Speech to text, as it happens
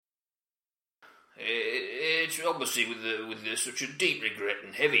It's obviously with such a deep regret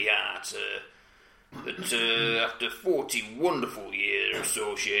and heavy heart that after 40 wonderful years of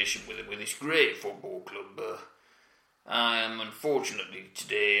association with this great football club, I am unfortunately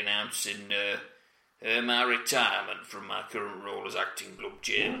today announcing my retirement from my current role as acting club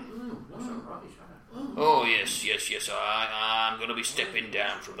chairman. Oh, yes, I'm going to be stepping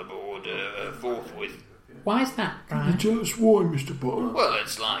down from the board forthwith. Why is that, Brian? Can you tell us why, Mr. Potter? Well,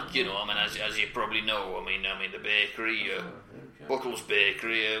 it's like, as you probably know, the bakery, Buttles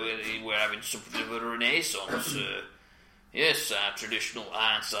Bakery, we're having something of a renaissance. Yes, our traditional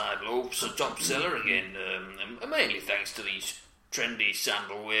Ironside loaves are top seller again, mainly thanks to these trendy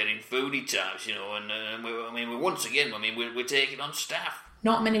sandal-wearing foodie types, and we're taking on staff.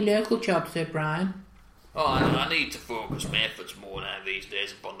 Not many local jobs though, Brian. Oh, I need to focus my efforts more now these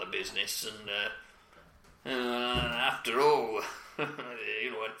days upon the business, and after all,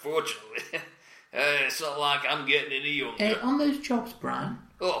 unfortunately, it's not like I'm getting any younger. On those jobs, Brian.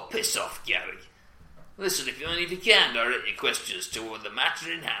 Oh, piss off, Gary. Listen, if you can't direct your questions toward the matter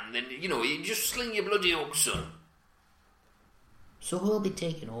in hand, then, you just sling your bloody hook, son. So who'll be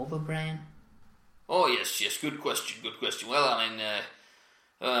taking over, Brian? Oh, yes, good question. Well,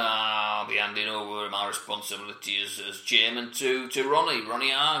 I'll be handing over my responsibility as chairman to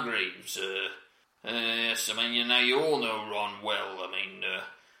Ronnie Hargreaves. Yes, you all know Ron well.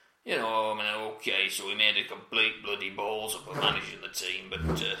 Okay, so we made a complete bloody balls up of managing the team,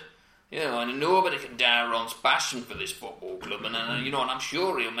 but, and nobody can doubt Ron's passion for this football club, and I'm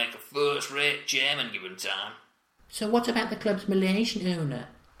sure he'll make a first-rate chairman given time. So what about the club's Malaysian owner,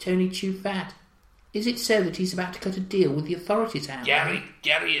 Tony Chufat? Is it so that he's about to cut a deal with the authorities out there?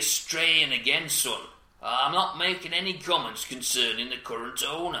 Gary is straying again, son. I'm not making any comments concerning the current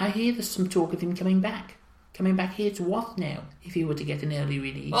owner. I hear there's some talk of him coming back. Coming back here to Wath now, if he were to get an early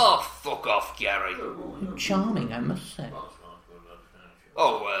release. Oh, fuck off, Gary. Charming, I must say.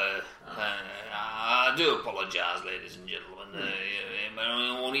 I do apologise, ladies and gentlemen.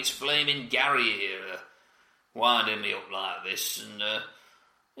 Only it's flaming Gary here, winding me up like this, and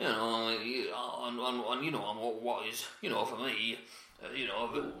what is, for me, a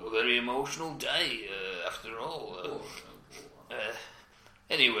very emotional day, after all.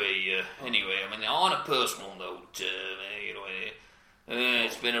 Anyway, on a personal note,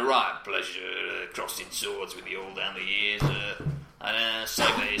 it's been a right pleasure crossing swords with you all down the years, and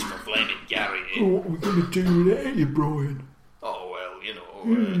segues from flaming Gary. What are we going to do without you, Brian? Oh, well,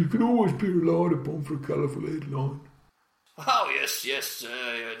 you can always be relied upon for a colourful headline. Oh, yes,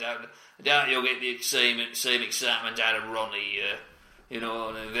 I doubt you'll get the same excitement out of Ronnie,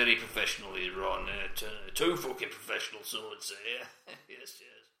 very professional is Ron, too fucking professional, some would say, yes.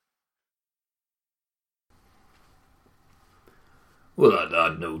 Well, I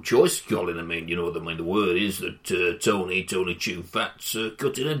had no choice, Colin. The word is that Tony Chufat's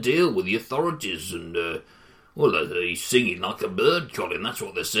cutting a deal with the authorities, and, he's singing like a bird, Colin, that's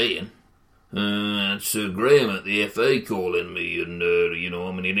what they're saying. And Sir Graham at the FA calling me, and,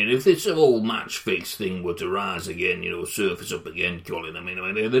 if this whole match fix thing were to rise again, surface up again, Colin,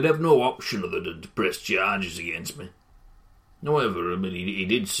 they'd have no option other than to press charges against me. However, he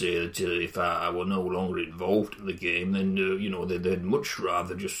did say that if I were no longer involved in the game, then, they'd much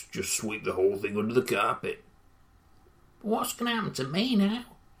rather just sweep the whole thing under the carpet. But what's going to happen to me now?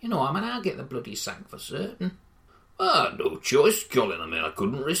 I'll get the bloody sack for certain. I had no choice, Colin. I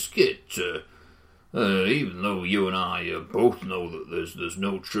couldn't risk it. Even though you and I both know that there's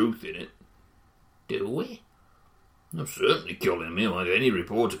no truth in it. Do we? No, certainly, Colin. If any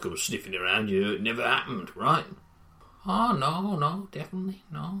reporter comes sniffing around you, it never happened, right? Oh, no, definitely,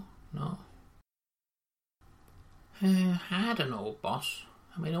 no. I don't know, boss.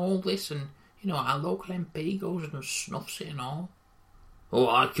 All this and, our local MP goes and snuffs it and all. Oh,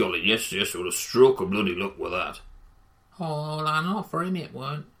 aye, Colin, yes, what a stroke of bloody luck with that. Oh, well, I know, for him it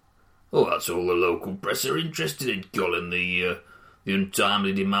weren't. Oh, that's all the local press are interested in, Colin, the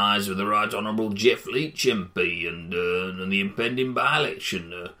untimely demise of the Right Honourable Jeff Leach MP and the impending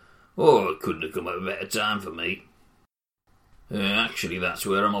by-election. It couldn't have come at a better time for me. Actually, that's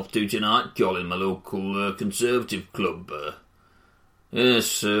where I'm off to tonight, Colin, my local Conservative club.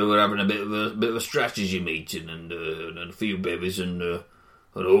 Yes, we're having a bit of a strategy meeting and a few bevies and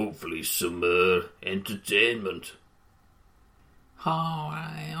hopefully some entertainment. Oh,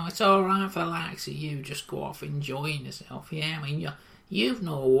 it's all right for the likes of you. Just go off enjoying yourself. Yeah, you've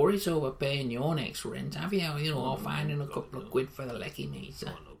no worries over paying your next rent, have you? Or finding a couple of quid for the lecky meter.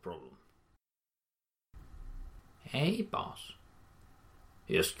 Oh, no problem. Hey, boss.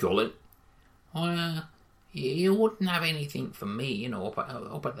 Yes, Colin? You wouldn't have anything for me, up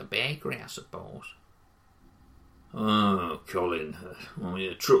at the bakery, I suppose. Oh, Colin.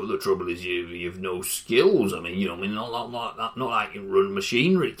 The trouble is you've no skills. Not like that. Not like you can run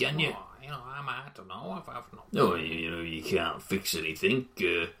machinery, can you? I don't know if I've not. No, you can't fix anything.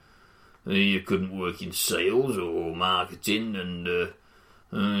 You couldn't work in sales or marketing, and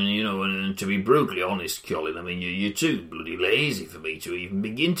to be brutally honest, Colin, you're too bloody lazy for me to even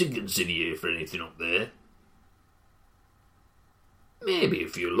begin to consider you for anything up there. Maybe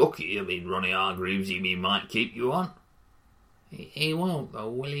if you're lucky, Ronnie Hargreaves, he might keep you on. He won't,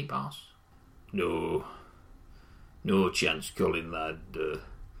 though, will he, boss? No chance, Colin, lad.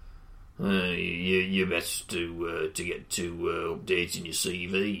 You're best to get to updating your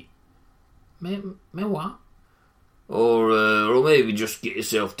CV. Me what? Or maybe just get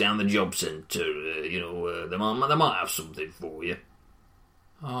yourself down the job centre. They might have something for you.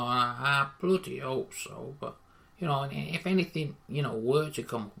 Oh, I bloody hope so, but... if anything, were to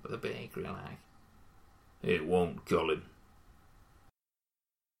come up at the bakery, like... It won't, Colin.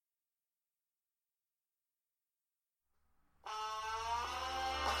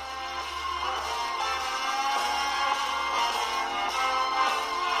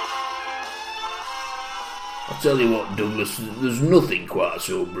 I'll tell you what, Douglas, there's nothing quite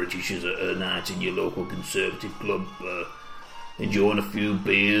so British as a night in your local Conservative club, enjoying a few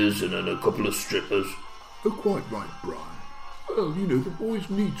beers and a couple of strippers. Oh, quite right, Brian. Well, the boys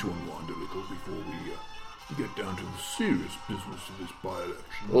need to unwind a little before we get down to the serious business of this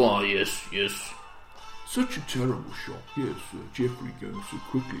by-election. Oh, yes. Such a terrible shock, yes, Geoffrey going so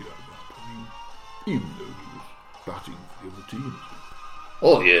quickly like that. Even though he was batting for the other teams.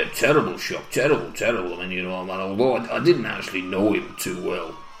 Oh, yeah, terrible shock, terrible. Although I didn't actually know him too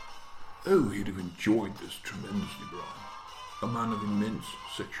well. Oh, he'd have enjoyed this tremendously, Brian. A man of immense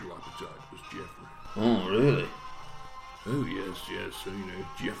sexual appetite was Geoffrey. Oh, really? Oh, yes. So,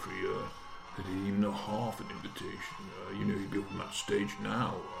 Geoffrey had even a half an invitation. He'd be up on that stage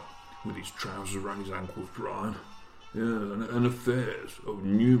now, with his trousers around his ankles, Brian. Yeah, and affairs. Oh,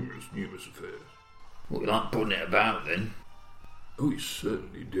 numerous affairs. Well, you like putting it about, then? Oh, he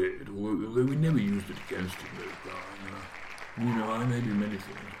certainly did, although we never used it against him, though, Brian. I may do many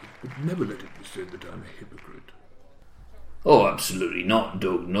things, but never let it be said that I'm a hypocrite. Oh, absolutely not,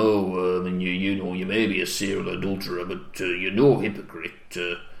 Doug. No, you may be a serial adulterer, but you're no hypocrite.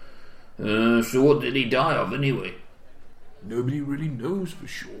 So what did he die of, anyway? Nobody really knows for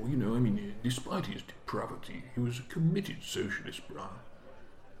sure, despite his depravity, he was a committed socialist, Brian.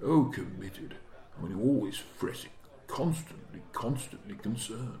 Oh, committed. Always fretting, constantly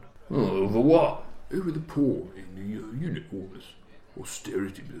concerned. Oh, over what? Over the poor, all this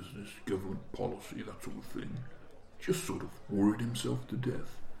austerity business, government policy, that sort of thing. Just sort of worried himself to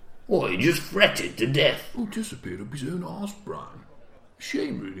death. What, he just fretted to death? Oh, disappeared up his own arse, Brian.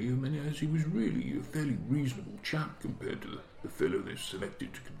 Shame, really, as he was really a fairly reasonable chap compared to the fellow they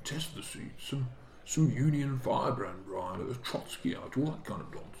selected to contest the seat. Some Union firebrand, Brian, a Trotskyite, all that kind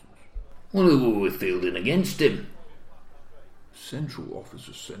of nonsense. Well, who were we fielding against him? Central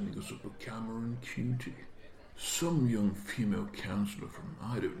officer sending us up a Cameron Cutie. Some young female councillor from,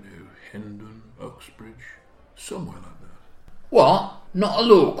 I don't know, Hendon, Uxbridge, somewhere like that. What? Not a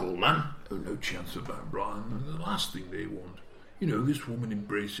local, man? Oh, no chance of that, Brian. The last thing they want. This woman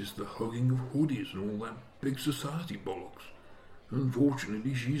embraces the hugging of hoodies and all that big society bollocks.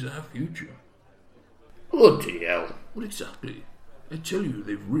 Unfortunately, she's our future. Bloody hell. Well, exactly. I tell you,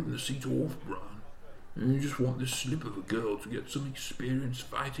 they've written the seat off, Brian. And you just want this slip of a girl to get some experience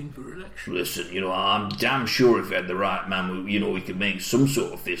fighting for election. Listen, I'm damn sure if we had the right man, we could make some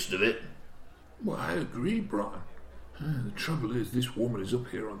sort of fist of it. Well, I agree, Brian. The trouble is, this woman is up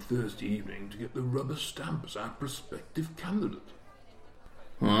here on Thursday evening to get the rubber stamp as our prospective candidate.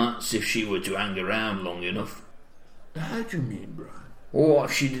 Well, that's if she were to hang around long enough. How do you mean, Brian? Or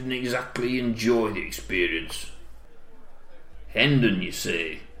if she didn't exactly enjoy the experience. Hendon, you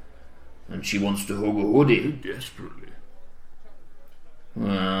say, and she wants to hug a hoodie. Desperately.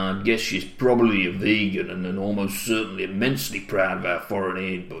 I guess she's probably a vegan and almost certainly immensely proud of our foreign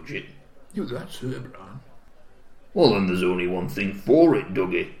aid budget. That's her, Brian. Well, then there's only one thing for it,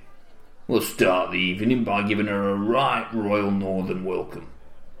 Dougie. We'll start the evening by giving her a right royal northern welcome.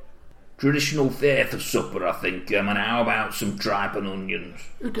 Traditional fare for supper, I think. How about some tripe and onions?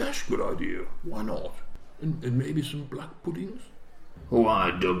 A dash good idea. Why not? And maybe some black puddings? Oh,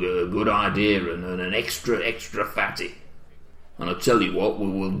 aye, Doug, a good idea and an extra fatty. And I'll tell you what, we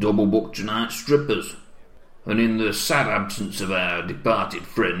will double book tonight's strippers. And in the sad absence of our departed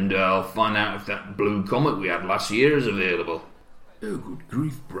friend, I'll find out if that blue comet we had last year is available. Oh, good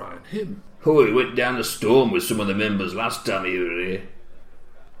grief, Brian. Him? Oh, he went down a storm with some of the members last time he were here.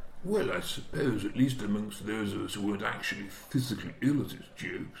 Well, I suppose at least amongst those of us who weren't actually physically ill at his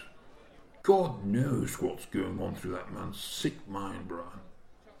jokes. God knows what's going on through that man's sick mind, Brian.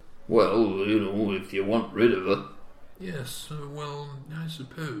 Well, if you want rid of her. Yes, well, I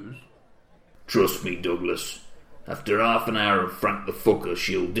suppose. Trust me, Douglas. After half an hour of Frank the Fucker,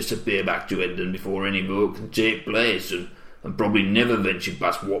 she'll disappear back to Hendon before any vote can take place, and probably never venture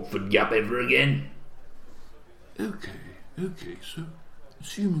past Watford Gap ever again. Okay, so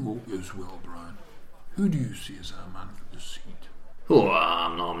assuming all goes well, Brian, who do you see as our man for the seat? Oh,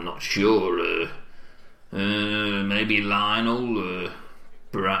 I'm not sure. Maybe Lionel,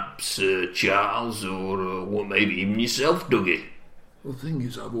 perhaps Charles, or maybe even yourself, Dougie. Well, the thing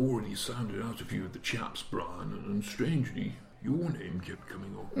is, I've already sounded out a few of the chaps, Brian, and strangely, your name kept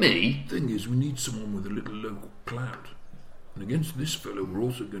coming up. Me? Thing is, we need someone with a little local clout. And against this fellow, we're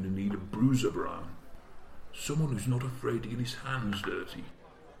also going to need a bruiser, Brian. Someone who's not afraid to get his hands dirty.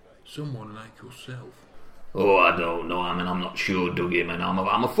 Someone like yourself. Oh, I don't know. I mean, I'm not sure, Dougie. Man,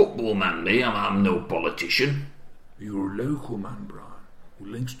 I'm a football man, me. I'm no politician. You're a local man, Brian, with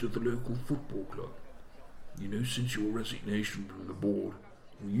links to the local football club. You know, since your resignation from the board,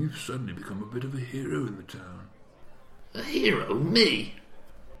 well, you've suddenly become a bit of a hero in the town. A hero? Me?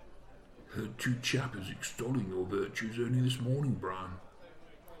 Heard two chappers extolling your virtues only this morning, Brian.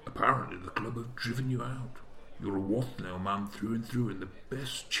 Apparently the club have driven you out. You're a Wathnell man through and through, and the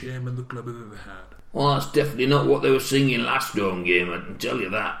best chairman the club have ever had. Well, that's definitely not what they were singing last home game, I can tell you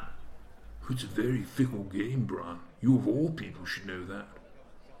that. It's a very fickle game, Brian. You of all people should know that.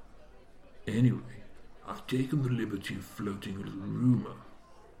 Anyway, I've taken the liberty of floating a little rumour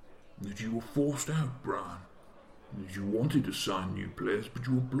that you were forced out, Brian. That you wanted to sign new players, but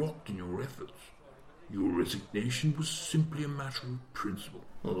you were blocked in your efforts. Your resignation was simply a matter of principle.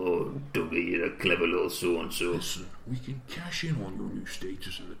 Oh, Dougie, you're a clever little so-and-so. Listen, we can cash in on your new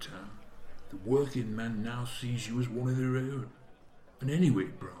status in the town. The working man now sees you as one of their own. And anyway,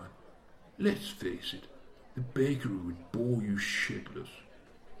 Brian, let's face it, the bakery would bore you shitless.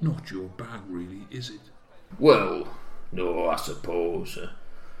 Not your bag, really, is it? Well, no, I suppose.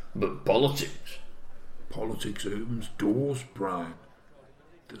 But politics? Politics opens doors, Brian.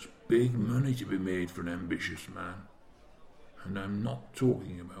 There's big money to be made for an ambitious man. And I'm not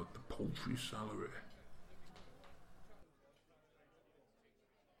talking about the paltry salary.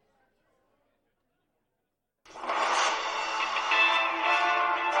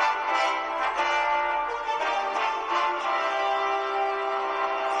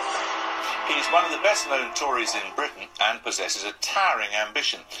 He's one of the best-known Tories in Britain and possesses a towering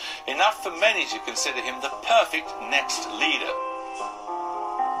ambition, enough for many to consider him the perfect next leader.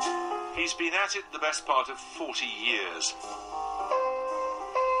 He's been at it the best part of 40 years.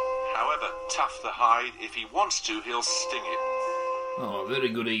 However tough the hide, if he wants to, he'll sting it. Oh, very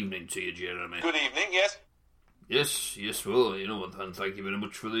good evening to you, Jeremy. Good evening, yes? Yes, well, and thank you very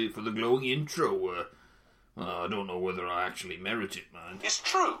much for the glowing intro. I don't know whether I actually merit it, man. It's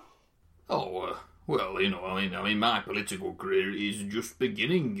true. Oh, well, I mean, my political career is just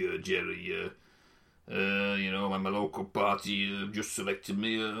beginning, Jerry. My local party just selected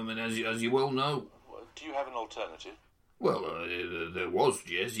me, as you well know. Do you have an alternative? Well, there was,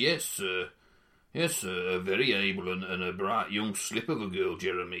 yes, a very able and a bright young slip of a girl,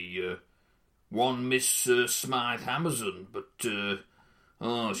 Jeremy. One Miss Smythe Hammerson, but,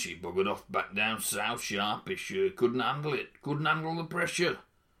 she buggered off back down south sharpish. Couldn't handle it, couldn't handle the pressure.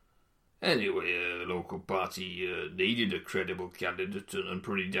 Anyway, the local party needed a credible candidate and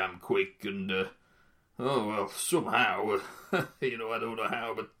pretty damn quick, and, somehow, I don't know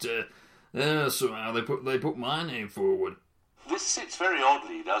how, but somehow they put my name forward. This sits very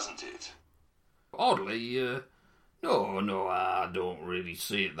oddly, doesn't it? Oddly? No, I don't really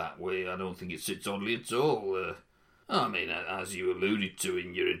see it that way. I don't think it sits oddly at all. As you alluded to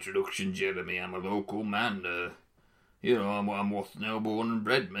in your introduction, Jeremy, I'm a local man. I'm Wathnell born and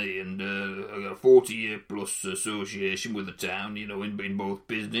bred, me, and I got a 40-year plus association with the town, in both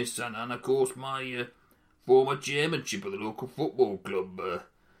business and of course, my former chairmanship of the local football club.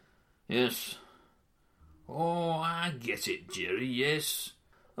 Yes. Oh, I get it, Jerry, yes.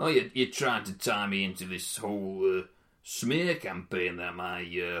 Oh, you're trying to tie me into this whole smear campaign that my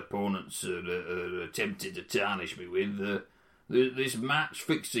opponents are attempting to tarnish me with. This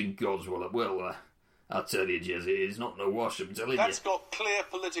match-fixing Codswallop, well, I'll tell you, Jez, it's not no wash, I'm telling you. That's got clear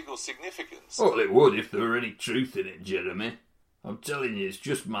political significance. Well, it would if there were any truth in it, Jeremy. I'm telling you, it's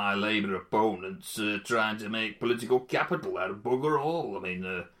just my Labour opponents trying to make political capital out of bugger all.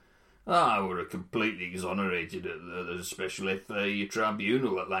 I were completely exonerated at the Special FA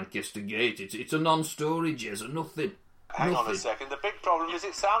Tribunal at Lancaster Gate. It's a non-story, Jez, nothing. Hang on a second. The big problem is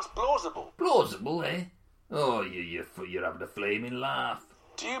it sounds plausible. Plausible, eh? Oh, you're having a flaming laugh.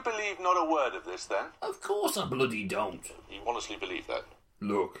 Do you believe not a word of this, then? Of course I bloody don't. You honestly believe that?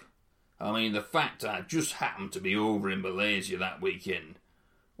 Look, I mean, the fact I just happened to be over in Malaysia that weekend,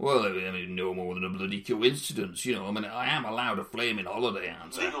 well, I mean, no more than a bloody coincidence, you know. I mean, I am allowed a flaming holiday,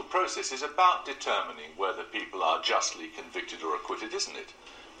 aren't I? Legal process is about determining whether people are justly convicted or acquitted, isn't it?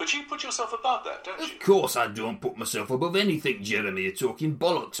 But you put yourself above that, don't you? Of course I don't put myself above anything, Jeremy. You're talking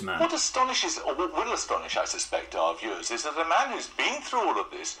bollocks, man. What astonishes, or what will astonish, I suspect, our viewers, is that a man who's been through all of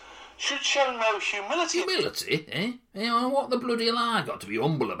this should show no humility. Humility, eh? What the bloody hell I got to be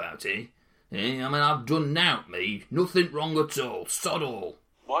humble about, eh? I mean, I've done nowt, me. Nothing wrong at all. Sod all.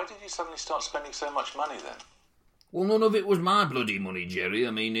 Why did you suddenly start spending so much money, then? Well, none of it was my bloody money, Jerry.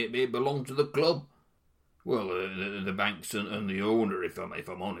 I mean, it belonged to the club. Well, the banks and the owner, if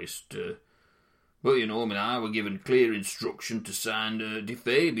I'm honest. But, you know, I mean, I were given clear instruction to sign De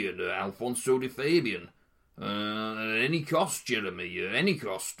Fabian, Alfonso De Fabian. At any cost, Jeremy, any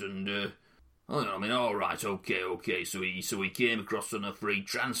cost. And, I mean, all right, okay. So he came across on a free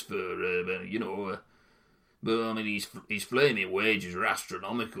transfer, you know. But, I mean, his flaming wages are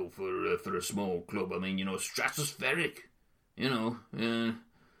astronomical for a small club. I mean, you know, stratospheric, you know.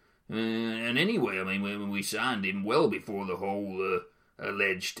 And anyway, I mean, when we signed him well before the whole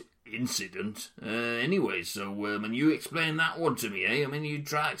alleged incident. Anyway, so, you explain that one to me, eh? I mean, you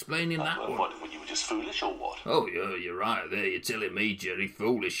try explaining that one. What, were you just foolish or what? Oh, yeah, you're right there. You're telling me, Jerry,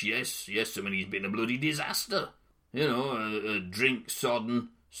 foolish, yes. I mean, he's been a bloody disaster. You know, a drink-sodden,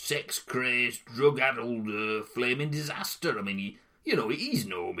 sex-crazed, drug-addled, flaming disaster. I mean, he's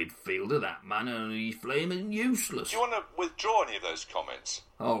no midfielder, that man, and he's flaming useless. Do you want to withdraw any of those comments?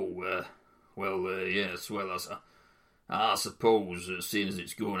 Oh, yes, well, I suppose, seeing as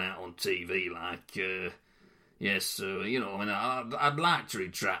it's going out on TV, like, yes, you know, I mean, I'd like to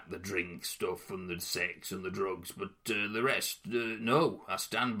retract the drink stuff and the sex and the drugs, but the rest, no, I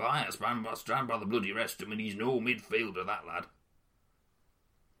stand by the bloody rest. I mean, he's no midfielder, that lad.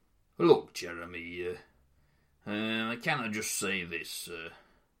 Look, Jeremy, can I just say this?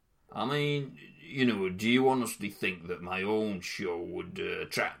 I mean, you know, do you honestly think that my own show would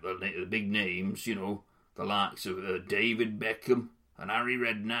attract the big names, you know, the likes of David Beckham and Harry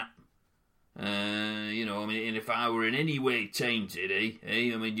Redknapp? You know, I mean, and if I were in any way tainted,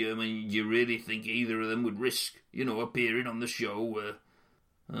 I mean, do you really think either of them would risk, you know, appearing on the show?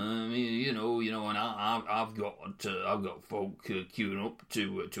 I mean, you know, and I've got folk queuing up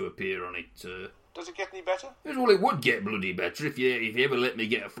to appear on it. Does it get any better? Well, it would get bloody better if you ever let me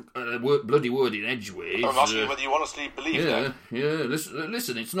get a bloody word in edgeways. I'm asking whether you honestly believe that. Yeah,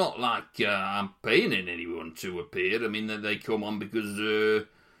 listen, it's not like I'm paying anyone to appear. I mean, they come on because,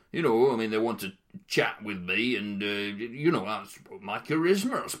 you know, I mean, they want to chat with me, and, you know, my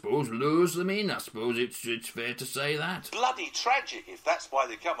charisma, I suppose, lures them in. I suppose it's fair to say that. Bloody tragic if that's why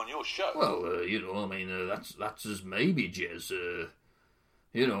they come on your show. Well, you know, I mean, that's as maybe, Jez.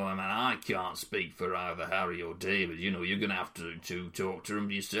 You know, I mean, I can't speak for either Harry or David. You know, you're going to have to talk to them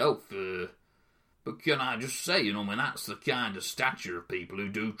yourself. But can I just say, you know, I mean, that's the kind of stature of people who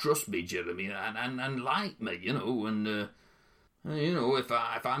do trust me, Jeremy, and like me, you know, and, you know, if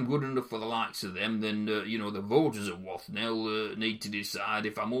I'm good enough for the likes of them, then, you know, the voters at Wathnell need to decide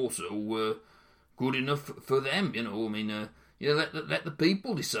if I'm also good enough for them, you know. I mean, you know, let the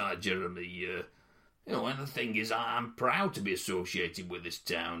people decide, Jeremy. You know, and the thing is, I'm proud to be associated with this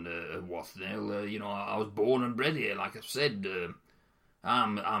town, Wathnell. You know, I was born and bred here, like I've said.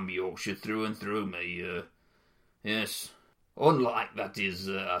 I'm Yorkshire through and through, me. Yes. Unlike, that is,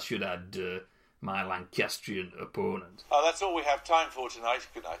 I should add, my Lancastrian opponent. Oh, that's all we have time for tonight.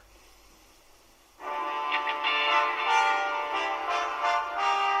 Good night.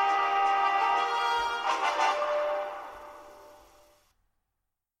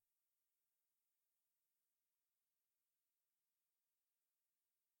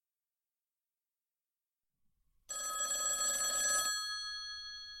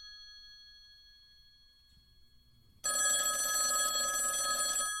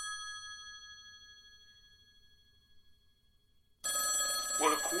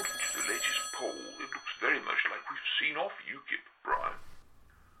 Well, according to the latest poll, it looks very much like we've seen off UKIP, Brian.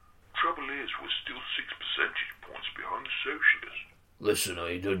 Trouble is, we're still 6 percentage points behind the Socialists. Listen,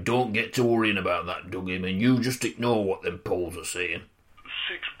 I don't get to worrying about that, Dougie. I mean, you just ignore what them polls are saying.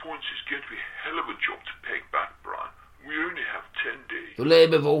 6 points is going to be a hell of a job to peg back, Brian. We only have 10 days. The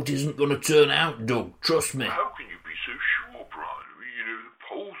Labour vote isn't going to turn out, Doug. Trust me. How can you be so sure, Brian? You know, the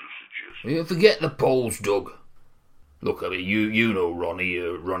polls are You forget the polls, Doug. Look, I mean, you know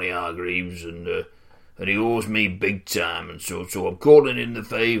Ronnie Hargreaves, and he owes me big time, and so I'm calling in the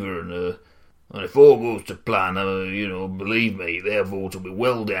favour, and if all goes to plan, believe me, their vote will be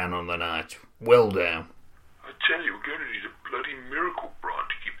well down on the night. Well down. I tell you, we're going to need a bloody miracle, Brian,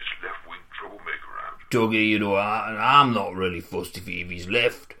 to keep this left-wing troublemaker out. Dougie, I'm not really fussed if he's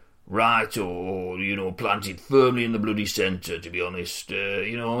left, right, or planted firmly in the bloody centre, to be honest.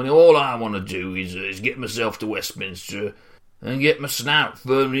 All I want to do is get myself to Westminster and get my snout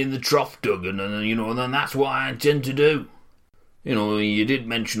firmly in the trough, Doug, and then that's what I intend to do. You did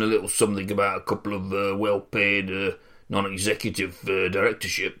mention a little something about a couple of well-paid non-executive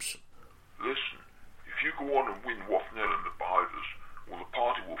directorships. Listen, if you go on and win Wathnell and the Biders, well, the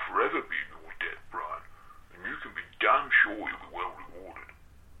party will forever be in your debt, Brian, and you can be damn sure you'll be well rewarded.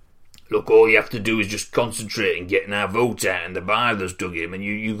 Look, all you have to do is just concentrate on getting our vote out in the Biders, Dougie, and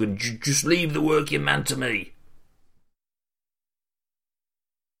you can just leave the working man to me.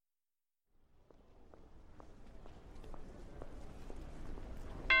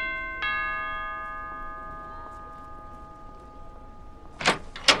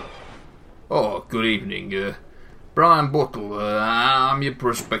 Oh, good evening. Brian Buttle, I'm your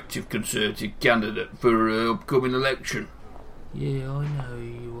prospective Conservative candidate for upcoming election. Yeah, I know who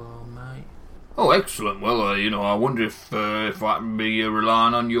you are, mate. Oh, excellent. Well, I wonder if I can be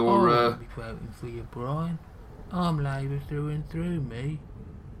relying on your... I'll be voting for you, Brian. I'm Labour through and through, me.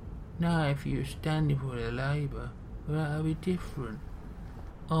 Now, if you were standing for the Labour, well, that'd be different.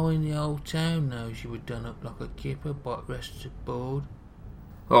 Oh, in the old town knows you were done up like a kipper by the rest aboard.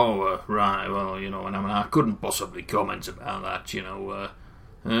 Oh, right, well, and I couldn't possibly comment about that,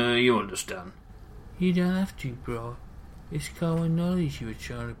 you understand. You don't have to, Brian. It's common knowledge you were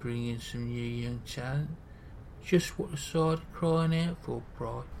trying to bring in some new young talent. Just what the side are crying out for,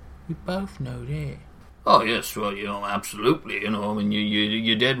 Brian. We both know that. Oh, yes, well, absolutely,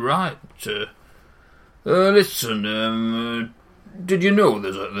 you're dead right. Listen, did you know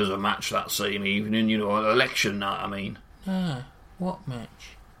there's a match that same evening, election night, I mean? Ah, what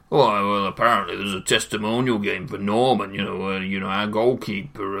match? Oh, well, apparently there's a testimonial game for Norman, our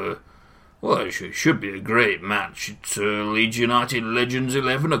goalkeeper. Well, it should be a great match. It's Leeds United Legends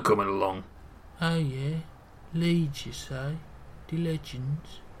 11 are coming along. Oh, yeah? Leeds, you say? The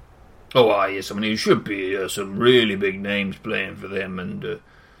Legends? Oh, yes, it should be some really big names playing for them, and,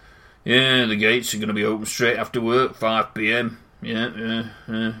 the gates are going to be open straight after work, 5 p.m. Yeah.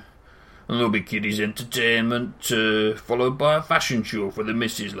 And there'll be kiddies' entertainment, followed by a fashion show for the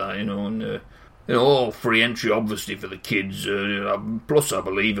missus, and all free entry, obviously, for the kids. Plus, I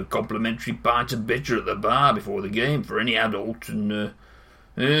believe, a complimentary pint of bitter at the bar before the game for any adult, and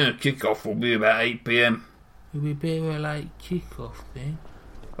kick-off will be about 8 p.m. It'll be a bit of a late kick-off, then?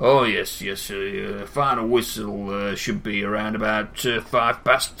 Oh, yes. Final whistle should be around about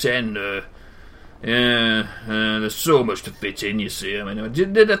 10:05. There's so much to fit in, you see.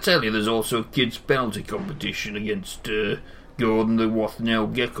 Did I tell you there's also a kids' penalty competition against Gordon the Wathnell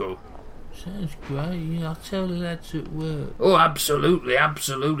Gecko? Sounds great. I'll tell the lads at work. Oh, absolutely.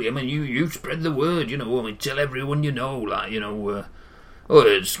 You spread the word, tell everyone you know,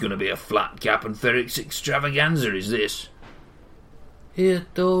 it's going to be a flat cap and Ferrex extravaganza, is this? Here,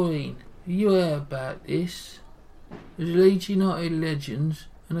 Doreen, you heard about this? There's Leeds United Legends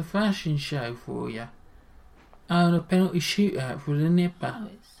and a fashion show for you. Oh, and a penalty shootout for the nipper. Oh,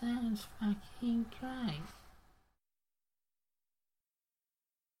 it sounds fucking great.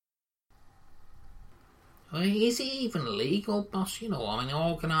 Well, is it even legal, boss?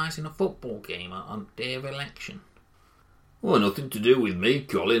 Organising a football game on the day of election. Well, nothing to do with me,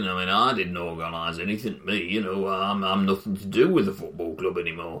 Colin. I didn't organise anything to me. I'm nothing to do with the football club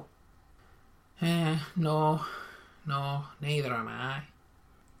anymore. No, neither am I.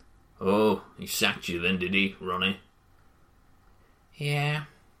 Oh, he sacked you then, did he, Ronnie? Yeah.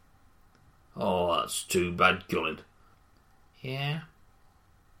 Oh, that's too bad, Colin. Yeah.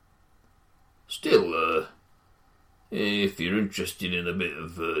 Still, if you're interested in a bit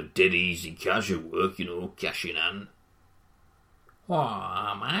of dead easy casual work, cash in hand. Well,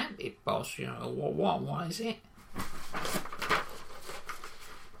 I'm handy, boss. What is it?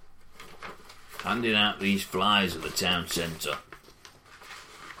 Handing out these flyers at the town centre.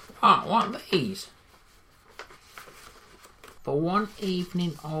 Oh, what are these? For one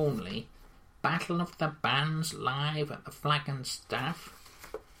evening only, Battle of the Bands live at the Flag and Staff.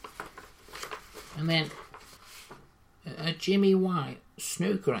 And then a Jimmy White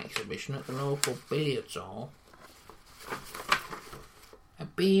snooker exhibition at the local billiards hall. A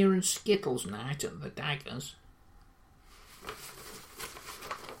beer and Skittles night at the Daggers.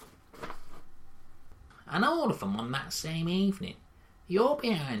 and all of them on that same evening. You're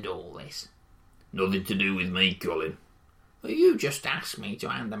behind all this. Nothing to do with me, Colin. Well, you just asked me to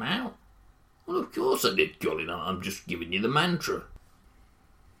hand them out. Well, of course I did, Colin. I'm just giving you the mantra.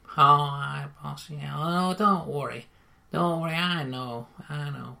 All right, boss. Yeah. Oh, don't worry. Don't worry, I know.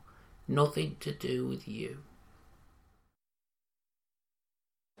 Nothing to do with you.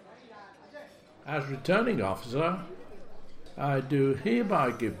 As returning officer, I do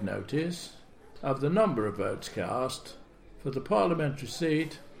hereby give notice of the number of votes cast for the parliamentary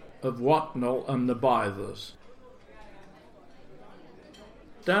seat of Watnall and the Bythers.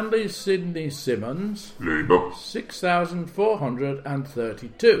 Stanley Sidney Simmons, Labour.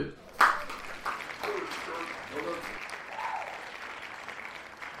 6,432.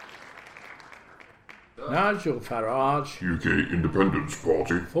 Nigel Farage, UK Independence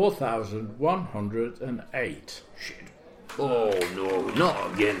Party. 4,108. Shit. Oh, no,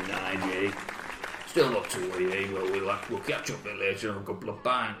 not again, Nigel. Still not to worry, eh? Well, we'll catch up a bit later on a couple of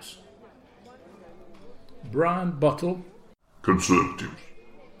pints. Brian Buttle, Conservatives.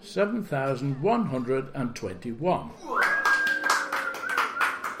 7,121.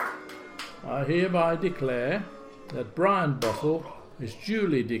 I hereby declare that Brian Buttle is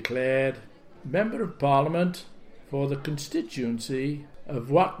duly declared Member of Parliament for the constituency of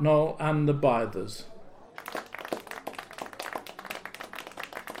Watnall and the Bythers.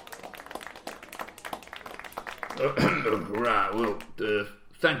 Right, well,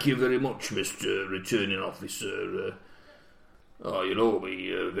 thank you very much, Mr. Returning Officer. You'll all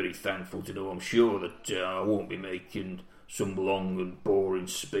be very thankful to know, I'm sure, that I won't be making some long and boring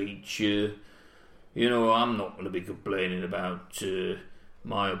speech. I'm not going to be complaining about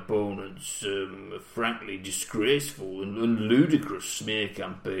my opponent's frankly disgraceful and ludicrous smear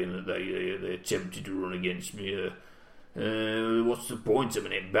campaign that they attempted to run against me. What's the point? I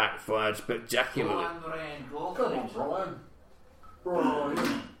mean, it backfired spectacularly.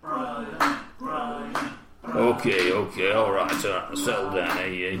 Okay, alright, settle down,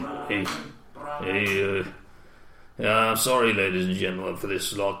 I'm sorry, ladies and gentlemen, for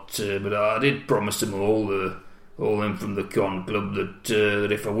this lot, but I did promise them all them from the Con Club that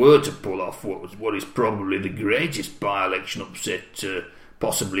if I were to pull off what is probably the greatest by-election upset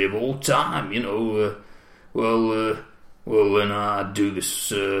possibly of all time, well then I'd do this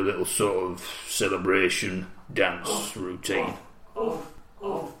little sort of celebration dance routine.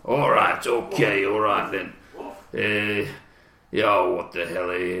 Alright then. What the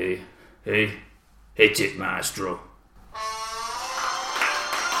hell, Hit it, maestro.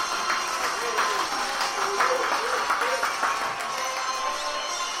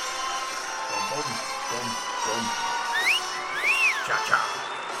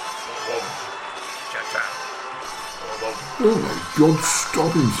 Oh my God,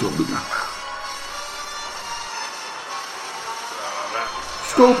 stop him, somebody.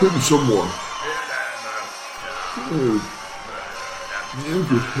 Stop him, someone. Oh,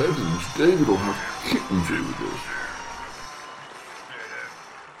 good heavens, David will have kittens here with us.